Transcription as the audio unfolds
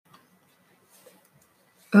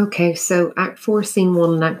Okay, so Act 4, Scene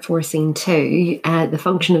 1 and Act 4, Scene 2, the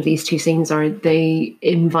function of these two scenes are they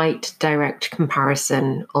invite direct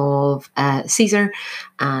comparison of Caesar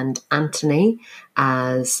and Antony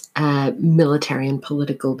as military and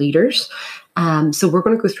political leaders. So we're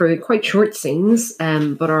going to go through quite short scenes,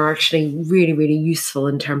 but are actually really, really useful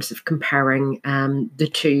in terms of comparing the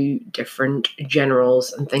two different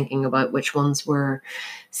generals and thinking about which ones we're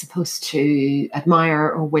supposed to admire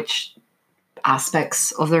or which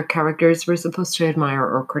aspects of their characters we're supposed to admire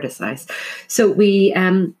or criticize. So we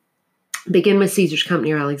begin with Caesar's camp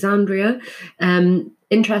near Alexandria.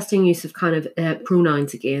 Interesting use of kind of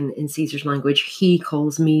pronouns again in Caesar's language. He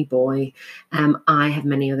calls me boy. I have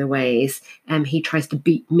many other ways. He tries to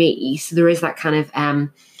beat me. So there is that kind of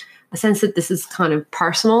a sense that this is kind of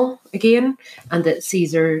personal again, and that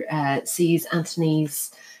Caesar sees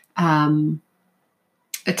Antony's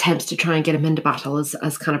attempts to try and get him into battle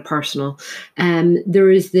as kind of personal.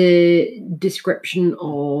 There is the description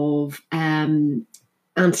of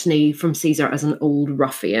Antony from Caesar as an old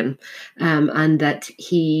ruffian, and that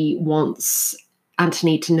he wants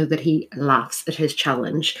Antony to know that he laughs at his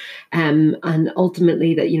challenge, and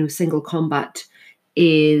ultimately that, single combat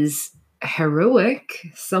is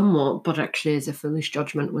heroic somewhat, but actually is a foolish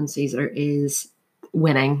judgment when Caesar is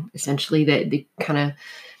winning. Essentially, the kind of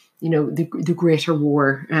the greater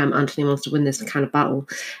war. Antony wants to win this kind of battle.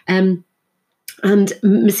 And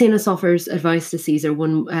Maecenas offers advice to Caesar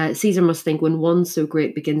when Caesar must think when one so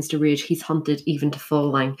great begins to rage, he's hunted even to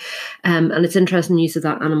falling. And it's interesting use of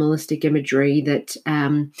that animalistic imagery that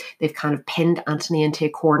they've kind of pinned Antony into a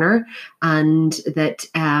corner, and that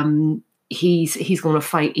he's going to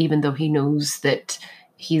fight even though he knows that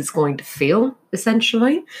he's going to fail,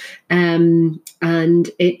 essentially.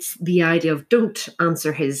 And it's the idea of don't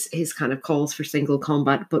answer his kind of calls for single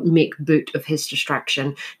combat, but make boot of his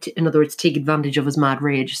distraction. In other words, take advantage of his mad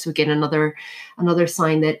rage. So again, another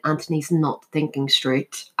sign that Antony's not thinking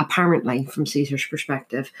straight, apparently, from Caesar's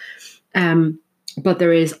perspective. But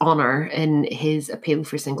there is honor in his appeal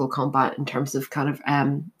for single combat in terms of kind of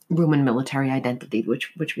Roman military identity,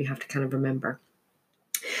 which we have to kind of remember.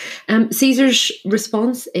 Caesar's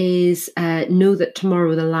response is, know that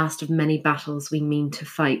tomorrow the last of many battles we mean to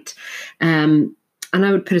fight. And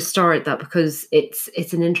I would put a star at that because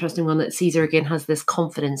it's an interesting one that Caesar again has this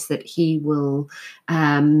confidence that he will,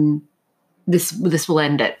 this will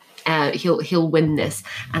end it. He'll win this.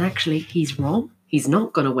 And actually he's wrong. He's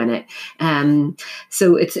not going to win it.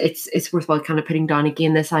 So it's worthwhile kind of putting down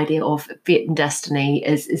again this idea of fate and destiny.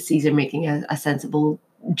 Is Caesar making a sensible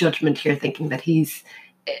judgment here, thinking that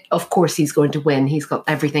of course he's going to win. He's got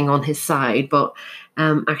everything on his side, but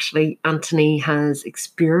actually Antony has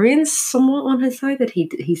experience somewhat on his side that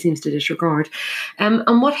he seems to disregard.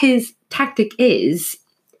 And what his tactic is,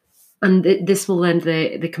 and this will end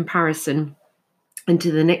the comparison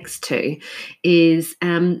into the next two, is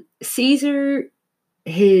Caesar.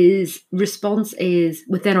 His response is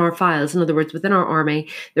within our files. In other words, within our army,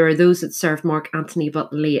 there are those that serve Mark Antony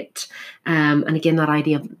but late. And again, that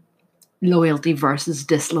idea of loyalty versus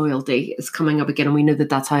disloyalty is coming up again, and we know that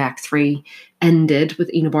that's how Act 3 ended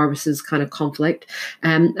with Enobarbus's kind of conflict.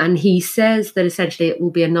 And he says that essentially it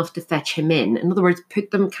will be enough to fetch him in. In other words,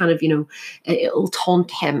 put them kind of, it'll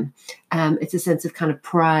taunt him. It's a sense of kind of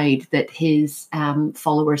pride that his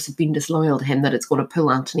followers have been disloyal to him, that it's going to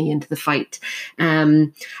pull Antony into the fight.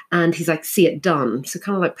 And he's like, see it done. So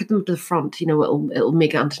kind of like put them to the front, it'll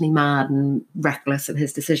make Antony mad and reckless in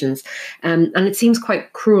his decisions. And it seems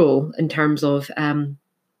quite cruel in terms of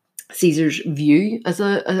Caesar's view as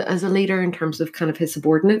a leader in terms of kind of his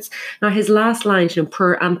subordinates. Now, his last line,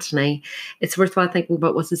 poor Antony, it's worthwhile thinking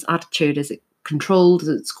about what's his attitude. Is it controlled? Is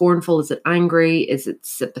it scornful? Is it angry? Is it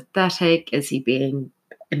sympathetic? Is he being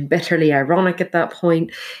bitterly ironic at that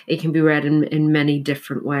point? It can be read in many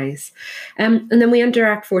different ways. And then we enter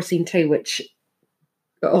Act 4, Scene 2, which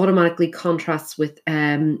automatically contrasts with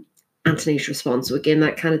Antony's response. So again,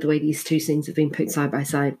 that kind of the way these two scenes have been put side by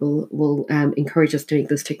side will encourage us to make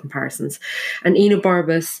those two comparisons. And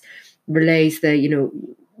Enobarbus relays the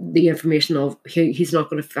information of he's not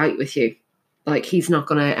going to fight with you. Like, he's not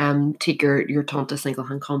going to take your taunt to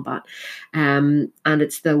single-hand combat. And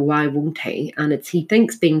it's the why won't he? And he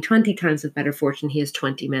thinks being 20 times of better fortune, he has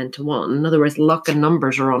 20 men to 1. In other words, luck and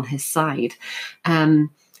numbers are on his side,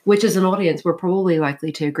 which as an audience we're probably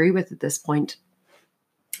likely to agree with at this point.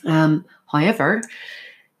 However,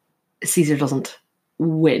 Caesar doesn't.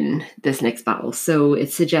 win this next battle. So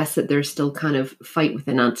it suggests that there's still kind of fight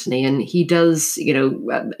within Antony, and he does,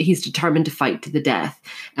 he's determined to fight to the death.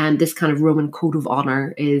 And this kind of Roman code of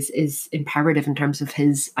honor is imperative in terms of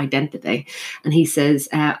his identity. And he says,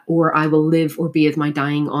 or I will live or be of my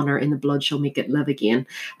dying honor in the blood shall make it live again.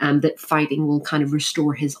 That fighting will kind of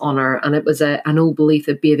restore his honor. And it was an old belief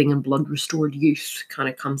that bathing in blood restored youth kind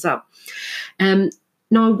of comes up.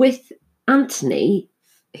 Now with Antony,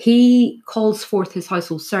 he calls forth his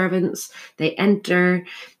household servants. They enter,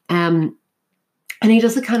 and he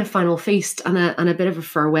does a kind of final feast and a bit of a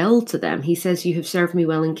farewell to them. He says, "You have served me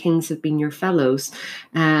well, and kings have been your fellows."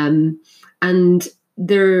 And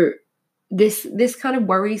this kind of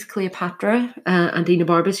worries Cleopatra and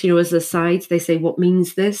Enobarbus. As asides, they say, "What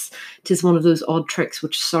means this? 'Tis one of those odd tricks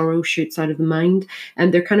which sorrow shoots out of the mind."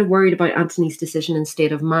 And they're kind of worried about Antony's decision and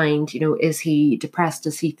state of mind. Is he depressed?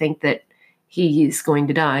 Does he think that he's going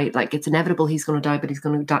to die? Like, it's inevitable he's going to die, but he's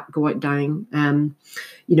going to go out dying,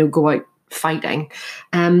 go out fighting.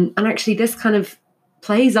 And actually this kind of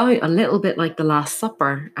plays out a little bit like the Last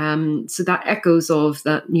Supper. So that echoes of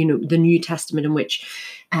that, the New Testament, in which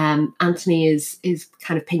Antony is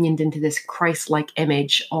kind of pinioned into this Christ-like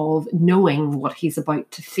image of knowing what he's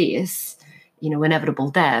about to face,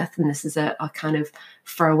 inevitable death. And this is a kind of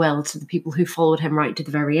farewell to the people who followed him right to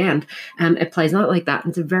the very end. It plays out like that.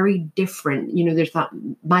 And it's a very different, there's that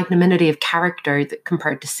magnanimity of character that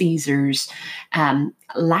compared to Caesar's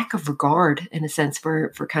lack of regard, in a sense,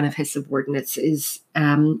 for kind of his subordinates is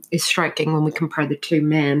striking when we compare the two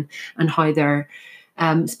men and how they're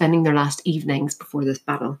spending their last evenings before this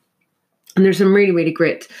battle. And there's some really, really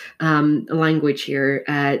great language here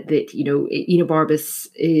that, Enobarbus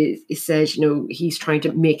says, he's trying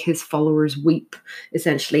to make his followers weep.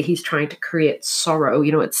 Essentially, he's trying to create sorrow.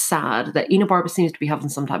 It's sad that Enobarbus seems to be having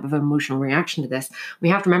some type of emotional reaction to this. We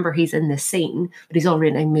have to remember he's in this scene, but he's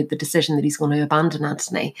already made the decision that he's going to abandon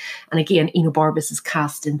Antony. And again, Enobarbus is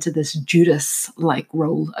cast into this Judas-like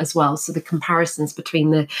role as well. So the comparisons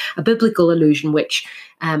between a biblical allusion, which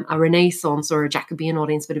a Renaissance or a Jacobean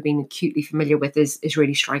audience would have been acutely familiar with, is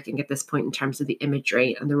really striking at this point in terms of the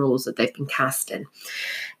imagery and the roles that they've been cast in.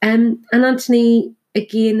 And Antony,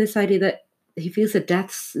 again, this idea that he feels that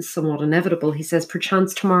death is somewhat inevitable. He says,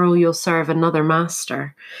 "Perchance tomorrow you'll serve another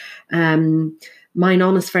master. Mine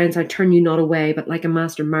honest friends, I turn you not away, but like a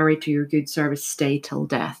master married to your good service, stay till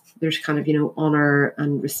death." There's kind of, honor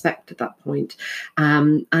and respect at that point.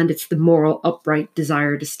 And it's the moral, upright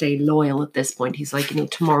desire to stay loyal at this point. He's like,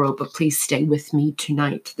 tomorrow, but please stay with me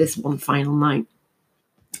tonight, this one final night.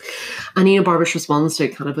 And Enobarbus responds to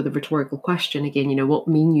it kind of with a rhetorical question again, "What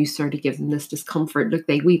mean you, sir, to give them this discomfort? Look,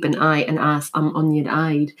 they weep, and I, and ass, am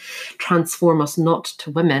onion-eyed. Transform us not to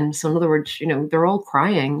women." So in other words, they're all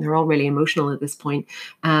crying. They're all really emotional at this point.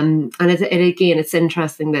 And again, it's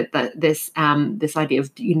interesting that this idea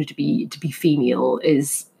of, to be female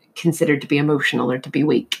is considered to be emotional or to be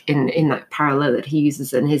weak in that parallel that he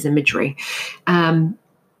uses in his imagery.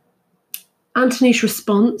 Antony's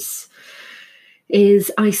response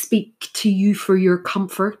is, "I speak to you for your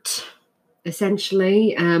comfort."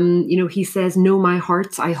 Essentially, he says, "Know my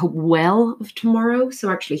hearts, I hope well of tomorrow." So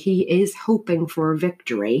actually he is hoping for a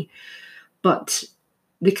victory, but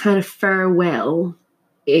the kind of farewell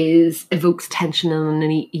evokes tension and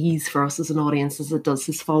any ease for us as an audience, as it does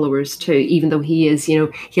his followers too, even though he is,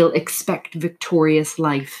 he'll expect victorious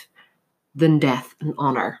life than death and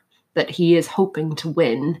honor, that he is hoping to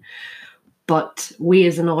win. But we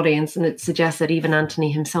as an audience, and it suggests that even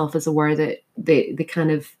Antony himself is aware that the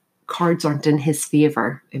kind of cards aren't in his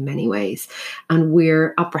favor in many ways. And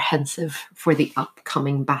we're apprehensive for the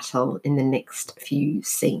upcoming battle in the next few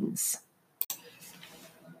scenes.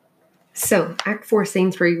 So Act 4,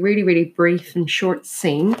 Scene 3, really, really brief and short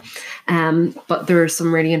scene, but there are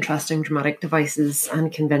some really interesting dramatic devices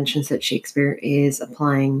and conventions that Shakespeare is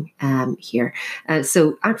applying here.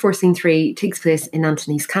 So Act 4, Scene 3 takes place in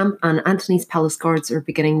Antony's camp, and Antony's palace guards are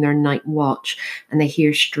beginning their night watch, and they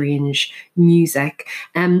hear strange music.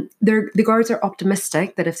 The guards are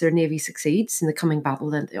optimistic that if their navy succeeds in the coming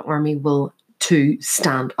battle, then the army will to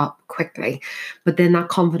stand up quickly. But then that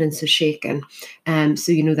confidence is shaken.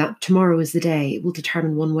 So that tomorrow is the day. It will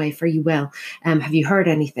determine one way, fare you well. Have you heard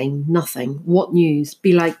anything? Nothing. What news?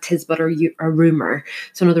 Be like 'tis but a rumour.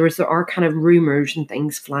 So in other words, there are kind of rumours and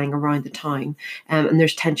things flying around the town. And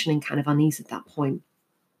there's tension and kind of unease at that point.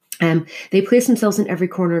 They place themselves in every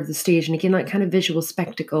corner of the stage. And again, that kind of visual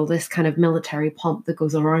spectacle, this kind of military pomp that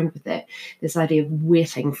goes around with it, this idea of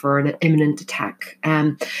waiting for an imminent attack.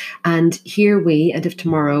 And here we, and if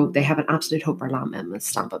tomorrow, they have an absolute hope or lamb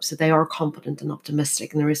stamp up. So they are confident and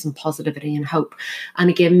optimistic, and there is some positivity and hope. And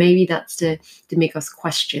again, maybe that's to make us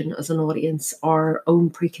question as an audience our own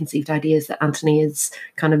preconceived ideas that Antony is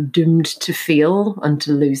kind of doomed to fail and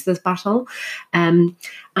to lose this battle. And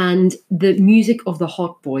the music of the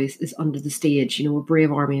hot boys is under the stage, a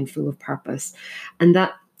brave army and full of purpose. And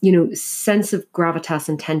that, sense of gravitas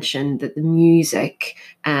and tension that the music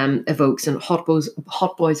evokes, and hot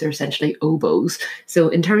boys are essentially oboes. So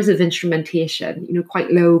in terms of instrumentation, quite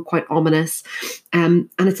low, quite ominous. And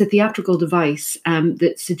it's a theatrical device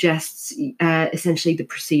that suggests essentially the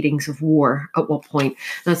proceedings of war at what point.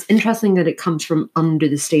 Now, it's interesting that it comes from under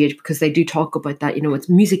the stage, because they do talk about that, it's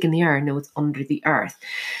music in the air, no, it's under the earth.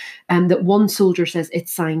 And that one soldier says, it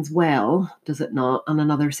sounds well, does it not? And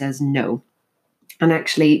another says, no. And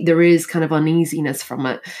actually, there is kind of uneasiness from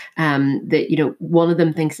it. That, one of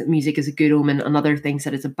them thinks that music is a good omen. Another thinks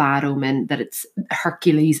that it's a bad omen, that it's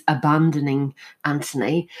Hercules abandoning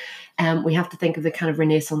Antony. We have to think of the kind of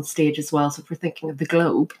Renaissance stage as well. So if we're thinking of the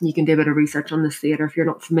Globe, you can do a bit of research on this theatre if you're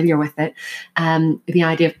not familiar with it. The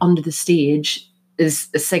idea of under the stage is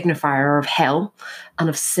a signifier of hell and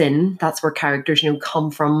of sin. That's where characters,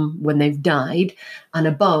 come from when they've died. And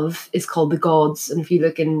above is called the gods. And if you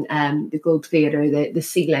look in the Globe Theatre, the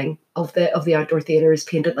ceiling of the outdoor theatre is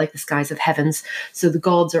painted like the skies of heavens. So the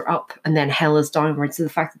gods are up and then hell is downwards. So the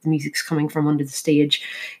fact that the music's coming from under the stage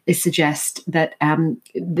suggests that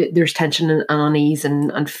there's tension and unease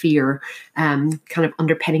and fear kind of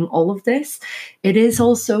underpinning all of this. It is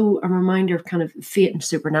also a reminder of kind of fate and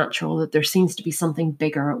supernatural, that there seems to be something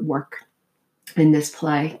bigger at work in this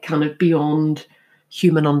play, kind of beyond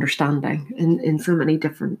human understanding in so many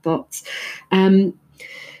different thoughts. And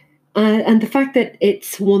the fact that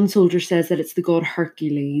it's one soldier says that it's the god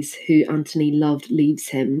Hercules who Antony loved leaves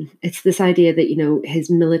him. It's this idea that, his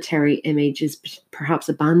military image is perhaps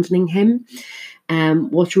abandoning him.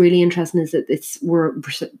 What's really interesting is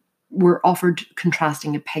that we're offered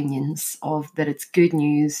contrasting opinions of that it's good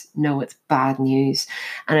news, no, it's bad news.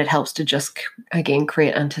 And it helps to just, again,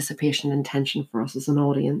 create anticipation and tension for us as an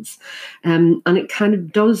audience. And it kind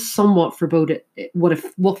of does somewhat forebode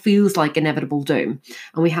what feels like inevitable doom.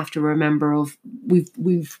 And we have to remember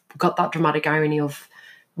we've got that dramatic irony of,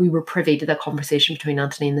 we were privy to the conversation between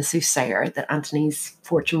Antony and the soothsayer, that Antony's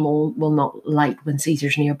fortune will not light when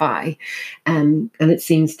Caesar's nearby. And it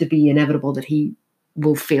seems to be inevitable that he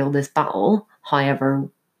will fail this battle. However,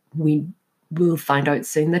 we will find out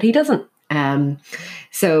soon that he doesn't.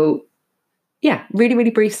 So yeah, really, really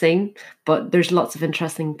brief scene, but there's lots of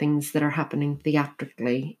interesting things that are happening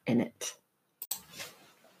theatrically in it.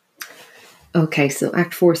 Okay, so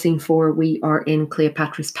Act 4, Scene 4, we are in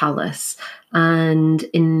Cleopatra's palace. And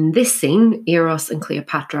in this scene, Eros and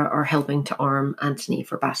Cleopatra are helping to arm Antony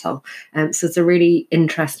for battle. So it's a really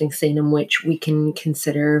interesting scene in which we can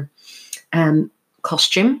consider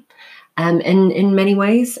costume in many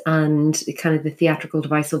ways, and kind of the theatrical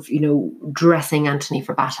device of, dressing Antony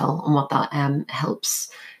for battle, and what that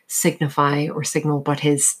helps signify or signal about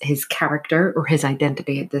his character or his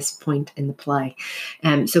identity at this point in the play.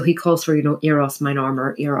 So he calls for, Eros, mine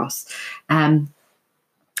armor, Eros. And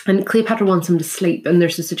Cleopatra wants him to sleep, and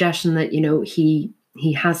there's a suggestion that,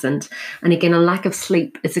 he hasn't. And again, a lack of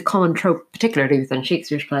sleep is a common trope, particularly within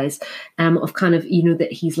Shakespeare's plays, of kind of,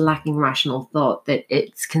 that he's lacking rational thought, that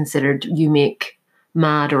it's considered you make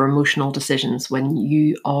mad or emotional decisions when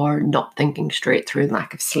you are not thinking straight through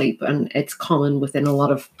lack of sleep. And it's common within a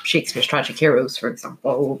lot of Shakespeare's tragic heroes. For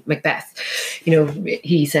example, Macbeth,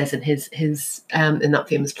 he says in his in that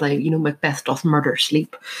famous play, Macbeth doth murder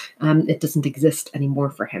sleep. It doesn't exist anymore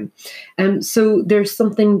for him. So there's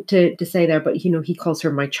something to say there, but he calls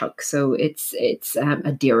her my chuck, so it's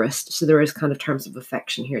a dearest. So there is kind of terms of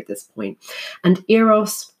affection here at this point. And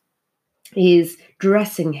Eros is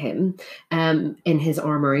dressing him in his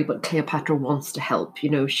armory, but Cleopatra wants to help.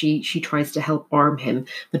 She tries to help arm him,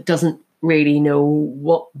 but doesn't really know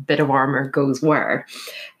what bit of armor goes where.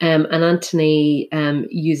 And Antony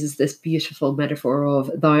uses this beautiful metaphor of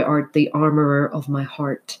 "thou art the armorer of my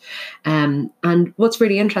heart." And what's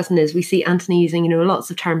really interesting is we see Antony using, lots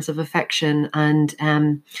of terms of affection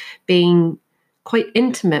and being quite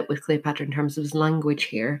intimate with Cleopatra in terms of his language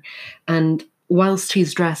here. And whilst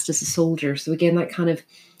he's dressed as a soldier. So again, that kind of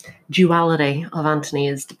duality of Antony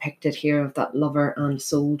is depicted here, of that lover and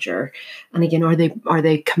soldier. And again, are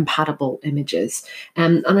they compatible images?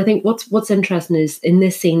 And I think what's interesting is in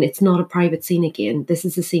this scene, it's not a private scene again. This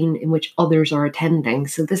is a scene in which others are attending.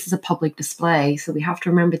 So this is a public display. So we have to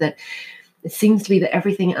remember that it seems to be that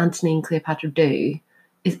everything Antony and Cleopatra do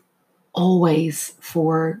is always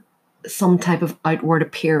for some type of outward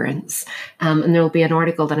appearance. And there will be an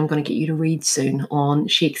article that I'm going to get you to read soon on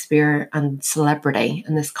Shakespeare and celebrity,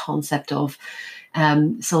 and this concept of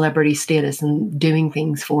celebrity status and doing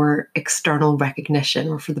things for external recognition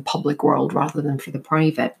or for the public world rather than for the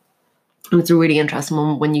private. And it's a really interesting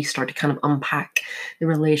one when you start to kind of unpack the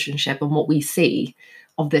relationship and what we see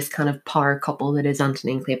of this kind of power couple that is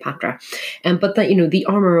Antony and Cleopatra. But that, the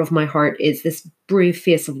armor of my heart is this brave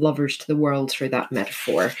face of lovers to the world through that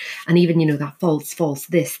metaphor. And even, that false,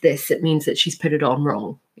 this, it means that she's put it on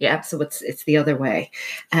wrong. Yeah. So it's the other way.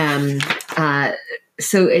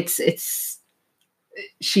 So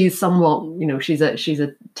she's somewhat, she's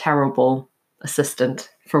a terrible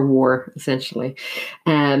assistant for war, essentially.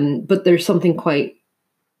 But there's something quite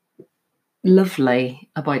lovely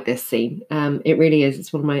about this scene. It really is.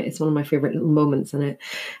 It's one of my favorite little moments in it.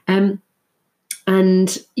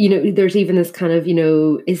 And there's even this kind of,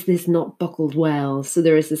 is this not buckled well? So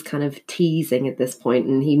there is this kind of teasing at this point,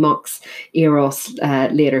 and he mocks Eros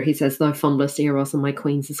later. He says, "Thou fondest Eros, and my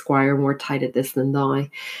queen's esquire more tight at this than thou."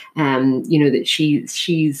 That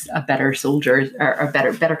she's a better soldier, or a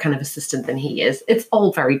better kind of assistant than he is. It's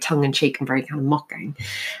all very tongue in cheek and very kind of mocking.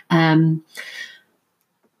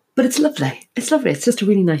 But it's lovely. It's lovely. It's just a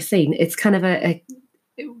really nice scene. It's kind of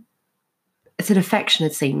it's an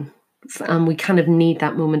affectionate scene. And we kind of need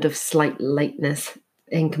that moment of slight lightness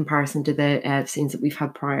in comparison to the scenes that we've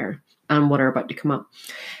had prior and what are about to come up.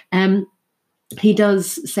 He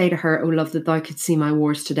does say to her, "Oh, love, that thou could see my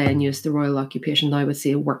wars today and use the royal occupation, thou would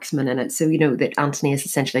see a worksman in it." So, that Antony is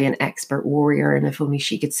essentially an expert warrior, and if only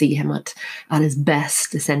she could see him at his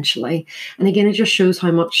best, essentially. And again, it just shows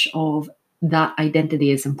how much of that identity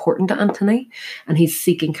is important to Antony, and he's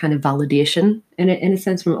seeking kind of validation in a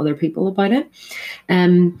sense from other people about it.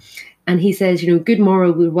 And he says, "Good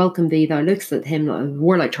morrow, we welcome thee. Thou lookst at him,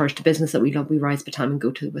 warlike charge to business that we love. We rise betime and go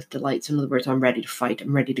to with delight." So in other words, I'm ready to fight.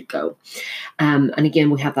 I'm ready to go. And again,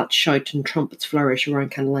 we have that shout and trumpets flourish around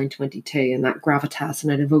kind of line 22, and that gravitas,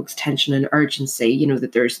 and it evokes tension and urgency.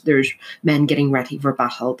 That there's men getting ready for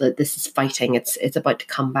battle. That this is fighting. It's about to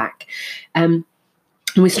come back.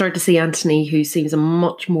 And we start to see Antony, who seems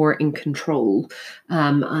much more in control,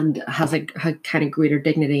 and has a kind of greater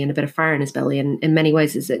dignity and a bit of fire in his belly. And in many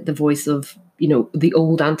ways, is it the voice of, the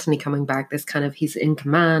old Antony coming back? This kind of, he's in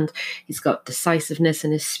command. He's got decisiveness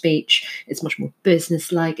in his speech. It's much more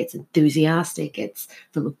businesslike. It's enthusiastic. It's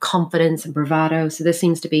full of confidence and bravado. So this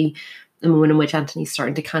seems to be a moment in which Antony's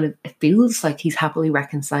starting to kind of, it feels like he's happily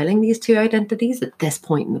reconciling these two identities at this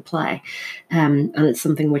point in the play. And it's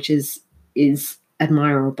something which is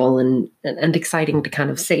admirable and exciting to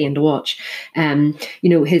kind of see and to watch.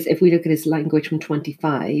 If we look at his language from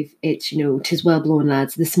 25, it's, "'Tis well blown,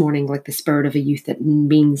 lads, this morning, like the spirit of a youth that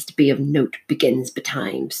means to be of note begins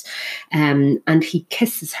betimes." And he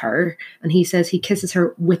kisses her, and he says he kisses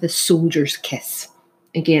her with a soldier's kiss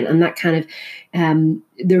again. And that kind of,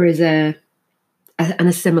 there is an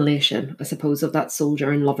assimilation, I suppose, of that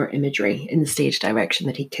soldier and lover imagery in the stage direction,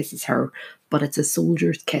 that he kisses her, but it's a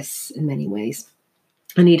soldier's kiss in many ways.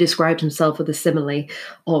 And he described himself with a simile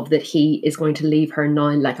of that he is going to leave her now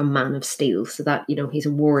like a man of steel. So that, he's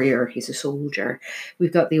a warrior, he's a soldier.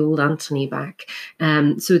 We've got the old Antony back.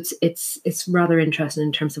 So it's rather interesting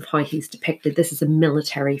in terms of how he's depicted. This is a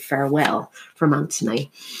military farewell from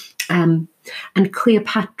Antony. And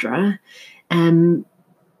Cleopatra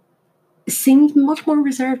seems much more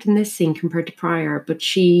reserved in this scene compared to prior, but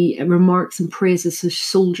she remarks and praises his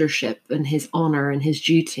soldiership and his honor and his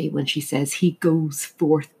duty when she says he goes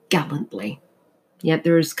forth gallantly. Yet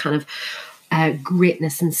there's kind of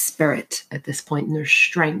greatness and spirit at this point, and there's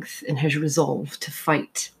strength in his resolve to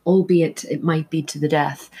fight, albeit it might be to the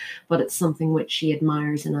death, but it's something which she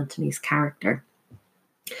admires in Antony's character.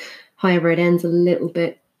 However, it ends a little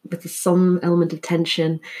bit with some element of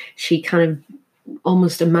tension. She kind of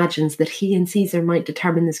almost imagines that he and Caesar might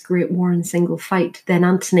determine this great war in single fight. Then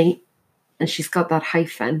Antony, and she's got that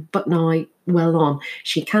hyphen, but now well on,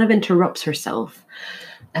 she kind of interrupts herself.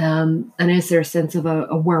 And is there a sense of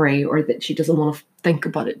a worry, or that she doesn't want to think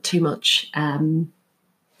about it too much?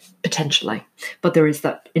 Potentially. But there is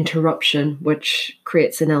that interruption which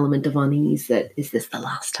creates an element of unease, that is this the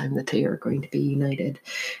last time the two are going to be united?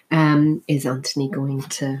 Is Antony going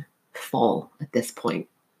to fall at this point?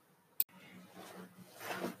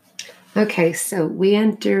 Okay, so we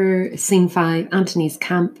enter scene 5, Antony's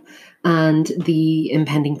camp and the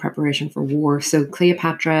impending preparation for war. So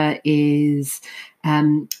Cleopatra is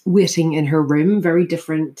waiting in her room, very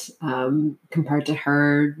different compared to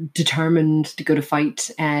her determined to go to fight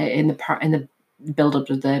in the build up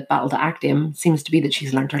to the battle to Actium. Seems to be that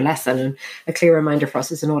she's learned her lesson, and a clear reminder for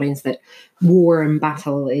us as an audience that war and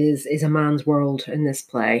battle is a man's world in this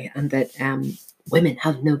play, and that women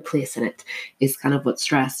have no place in it is kind of what's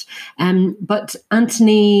stressed. But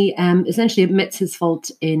Antony essentially admits his fault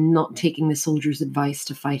in not taking the soldiers' advice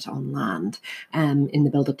to fight on land in the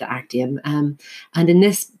build-up to Actium. And in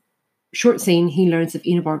this short scene, he learns of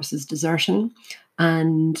Enobarbus's desertion,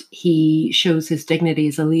 and he shows his dignity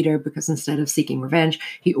as a leader because instead of seeking revenge,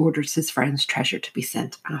 he orders his friend's treasure to be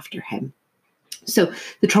sent after him. So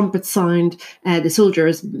the trumpets sound, the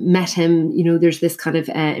soldiers met him. You know, there's this kind of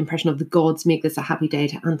impression of the gods make this a happy day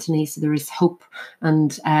to Antony. So there is hope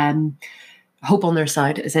and hope on their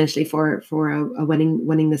side, essentially, for a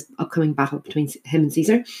winning this upcoming battle between him and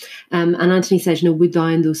Caesar. And Antony says, would thou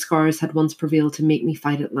and those scars had once prevailed to make me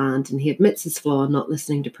fight at land? And he admits his flaw in not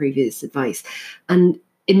listening to previous advice. And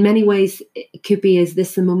in many ways, it could be, is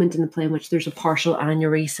this the moment in the play in which there's a partial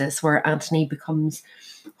anuresis where Antony becomes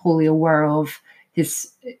wholly aware of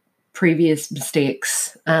his previous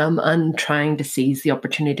mistakes and trying to seize the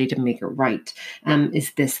opportunity to make it right?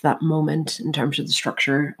 Is this that moment in terms of the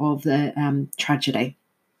structure of the tragedy?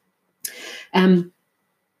 As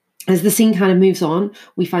the scene kind of moves on,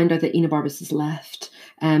 we find out that Enobarbus has left.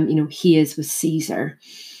 He is with Caesar.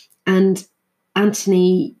 And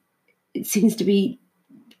Antony, it seems to be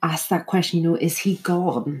asked that question, is he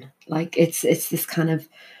gone? Like it's this kind of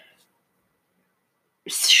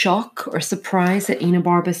shock or surprise that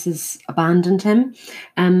Enobarbus has abandoned him.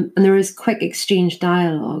 And there is quick exchange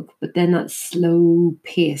dialogue, but then that slow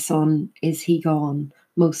pace on, is he gone?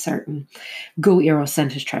 Most certain. Go, Eros,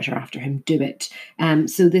 send his treasure after him, do it.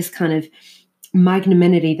 So this kind of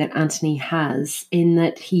magnanimity that Antony has in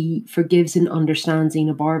that he forgives and understands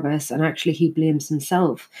Enobarbus, and actually he blames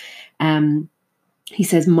himself. He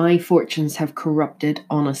says, my fortunes have corrupted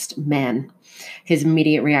honest men. His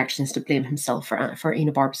immediate reaction is to blame himself for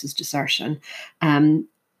Enobarbus's desertion.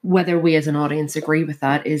 Whether we as an audience agree with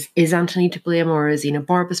that is Antony to blame, or is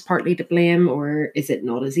Enobarbus partly to blame, or is it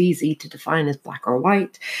not as easy to define as black or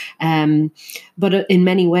white? But in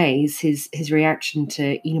many ways, his reaction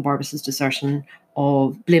to Enobarbus's desertion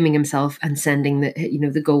of blaming himself and sending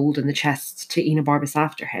the gold and the chests to Enobarbus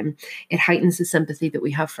after him, it heightens the sympathy that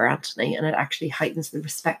we have for Antony, and it actually heightens the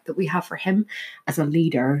respect that we have for him as a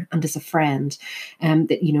leader and as a friend.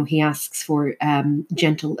 That he asks for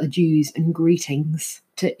gentle adieus and greetings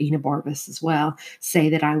to Enobarbus as well. Say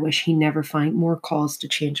that I wish he never find more cause to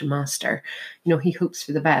change a master. He hopes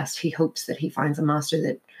for the best. He hopes that he finds a master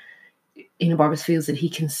that Enobarbus feels that he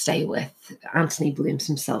can stay with. Antony blames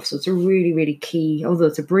himself. So it's a really, really key, although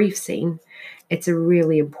it's a brief scene, it's a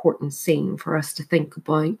really important scene for us to think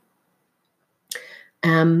about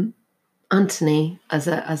Antony as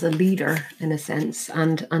a leader in a sense,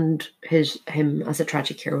 and him as a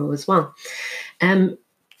tragic hero as well.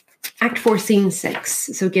 Act 4, Scene 6.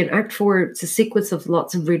 So again, Act 4, it's a sequence of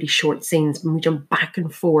lots of really short scenes when we jump back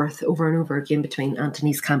and forth over and over again between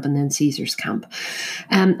Antony's camp and then Caesar's camp.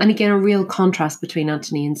 And again, a real contrast between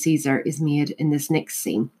Antony and Caesar is made in this next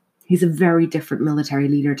scene. He's a very different military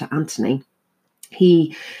leader to Antony.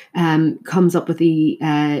 He comes up with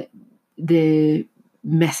the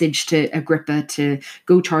message to Agrippa to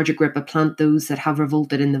go charge Agrippa, plant those that have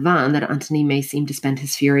revolted in the van, that Antony may seem to spend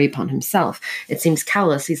his fury upon himself. It seems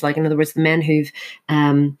callous. He's like, in other words, the men who've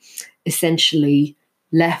essentially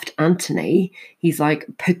left Antony, he's like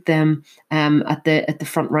put them at the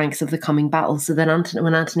front ranks of the coming battle. So then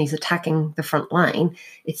when Antony's attacking the front line,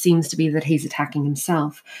 it seems to be that he's attacking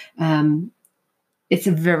himself. It's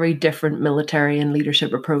a very different military and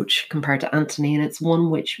leadership approach compared to Antony, and it's one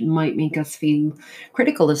which might make us feel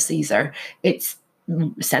critical of Caesar. It's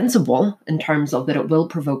sensible in terms of that it will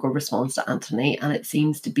provoke a response to Antony, and it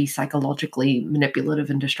seems to be psychologically manipulative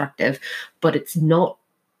and destructive, but it's not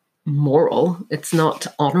moral, it's not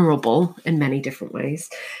honorable in many different ways.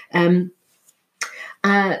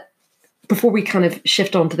 Before we kind of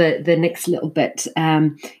shift on to the next little bit,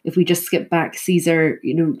 if we just skip back, Caesar,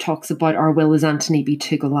 talks about our will as Antony be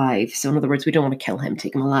took alive. So in other words, we don't want to kill him,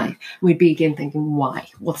 take him alive. We'd be again thinking, why?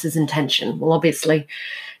 What's his intention? Well, obviously,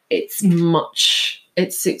 it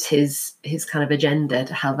suits his kind of agenda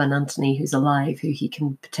to have an Antony who's alive, who he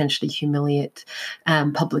can potentially humiliate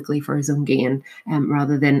publicly for his own gain,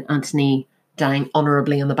 rather than Antony dying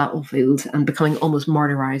honorably on the battlefield and becoming almost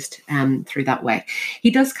martyrized through that way.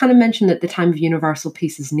 He does kind of mention that the time of universal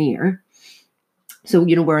peace is near. So,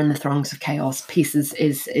 we're in the throngs of chaos. Peace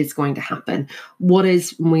is going to happen. What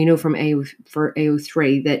is, we know from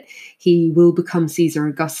AO3 that he will become Caesar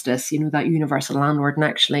Augustus, that universal landlord. And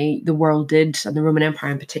actually the world did, and the Roman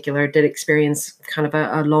Empire in particular, did experience kind of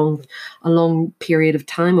a long period of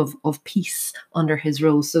time of peace under his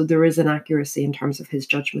rule. So there is an accuracy in terms of his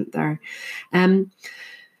judgment there.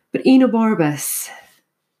 But Enobarbus,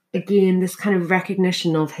 again, this kind of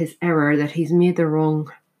recognition of his error, that he's made the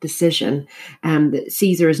wrong decision, that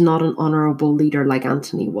Caesar is not an honourable leader like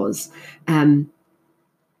Antony was. And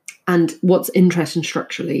what's interesting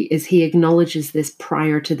structurally is he acknowledges this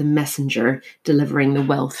prior to the messenger delivering the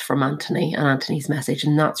wealth from Antony and Antony's message,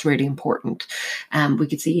 and that's really important. We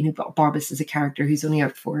could see Barbas as a character who's only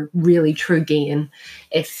out for really true gain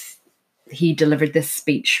if he delivered this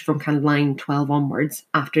speech from kind of line 12 onwards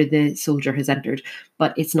after the soldier has entered,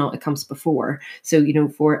 but it's not, it comes before. So,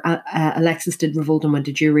 for Alexis did revolt and went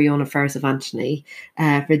to jury on affairs of Antony.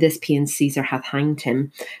 For this pain Caesar hath hanged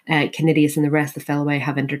him. Canidius and the rest that fell away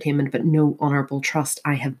have entertainment, but no honourable trust.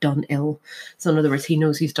 I have done ill. So in other words, he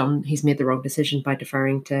knows he's made the wrong decision by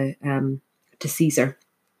deferring to Caesar.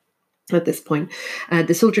 At this point,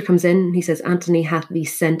 the soldier comes in. He says, Antony hath thee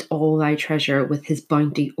sent all thy treasure with his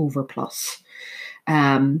bounty overplus.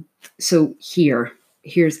 So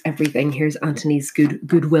here's everything. Here's Antony's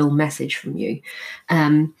goodwill message from you.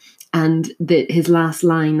 And his last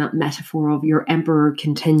line, that metaphor of your emperor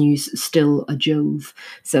continues still a Jove.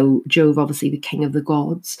 So Jove, obviously the king of the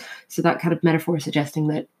gods. So that kind of metaphor suggesting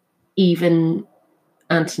that even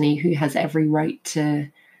Antony, who has every right to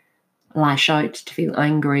lash out, to feel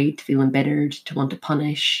angry, to feel embittered, to want to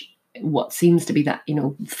punish, what seems to be that,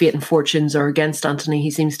 fate and fortunes are against Antony.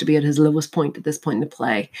 He seems to be at his lowest point at this point in the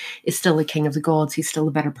play. Is still a king of the gods. He's still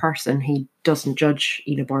a better person. He doesn't judge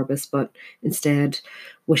Enobarbus, but instead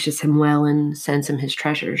wishes him well and sends him his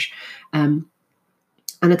treasures. And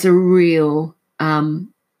it's a real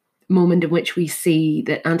moment in which we see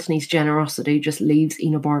that Antony's generosity just leaves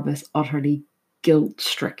Enobarbus utterly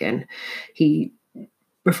guilt-stricken. He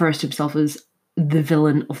refers to himself as the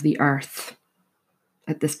villain of the earth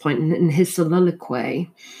at this point. And in his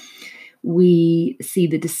soliloquy, we see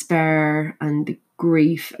the despair and the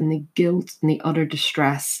grief and the guilt and the utter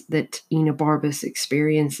distress that Enobarbus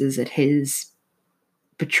experiences at his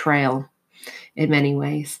betrayal in many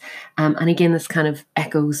ways. And again, this kind of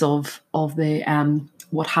echoes of the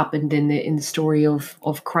what happened in the story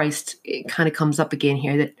of Christ. It kind of comes up again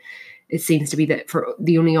here, that it seems to be that for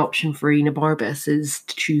the only option for Enobarbus is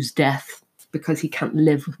to choose death because he can't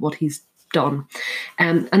live with what he's done.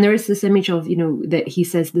 And there is this image of, that he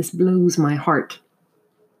says, this blows my heart.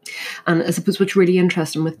 And I suppose what's really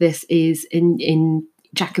interesting with this is in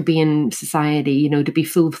Jacobean society, to be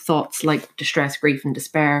full of thoughts like distress, grief, and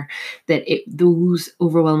despair, that those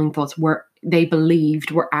overwhelming thoughts they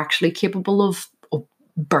believed were actually capable of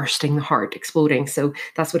bursting the heart, exploding. So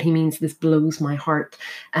that's what he means, this blows my heart.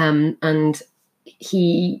 And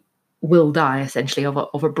he will die essentially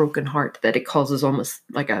of a broken heart, that it causes almost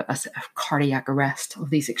like a cardiac arrest of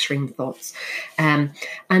these extreme thoughts.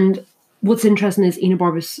 And what's interesting is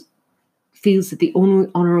Enobarbus feels that the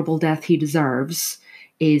only honourable death he deserves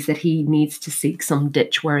is that he needs to seek some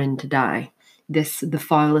ditch wherein to die. The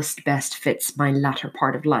foulest best fits my latter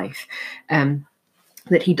part of life.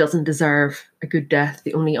 That he doesn't deserve a good death.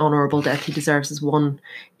 The only honourable death he deserves is one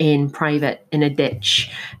in private, in a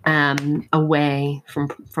ditch, away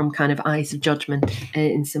from kind of eyes of judgment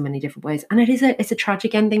in so many different ways. And it's a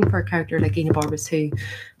tragic ending for a character like Enobarbus, who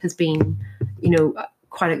has been,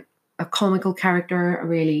 quite a comical character, a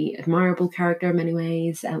really admirable character in many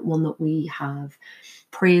ways, one that we have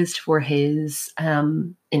praised for his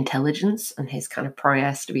intelligence and his kind of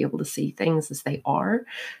prowess to be able to see things as they are,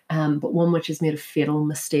 but one which has made a fatal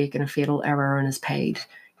mistake and a fatal error and has paid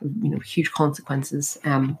huge consequences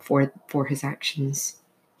for his actions.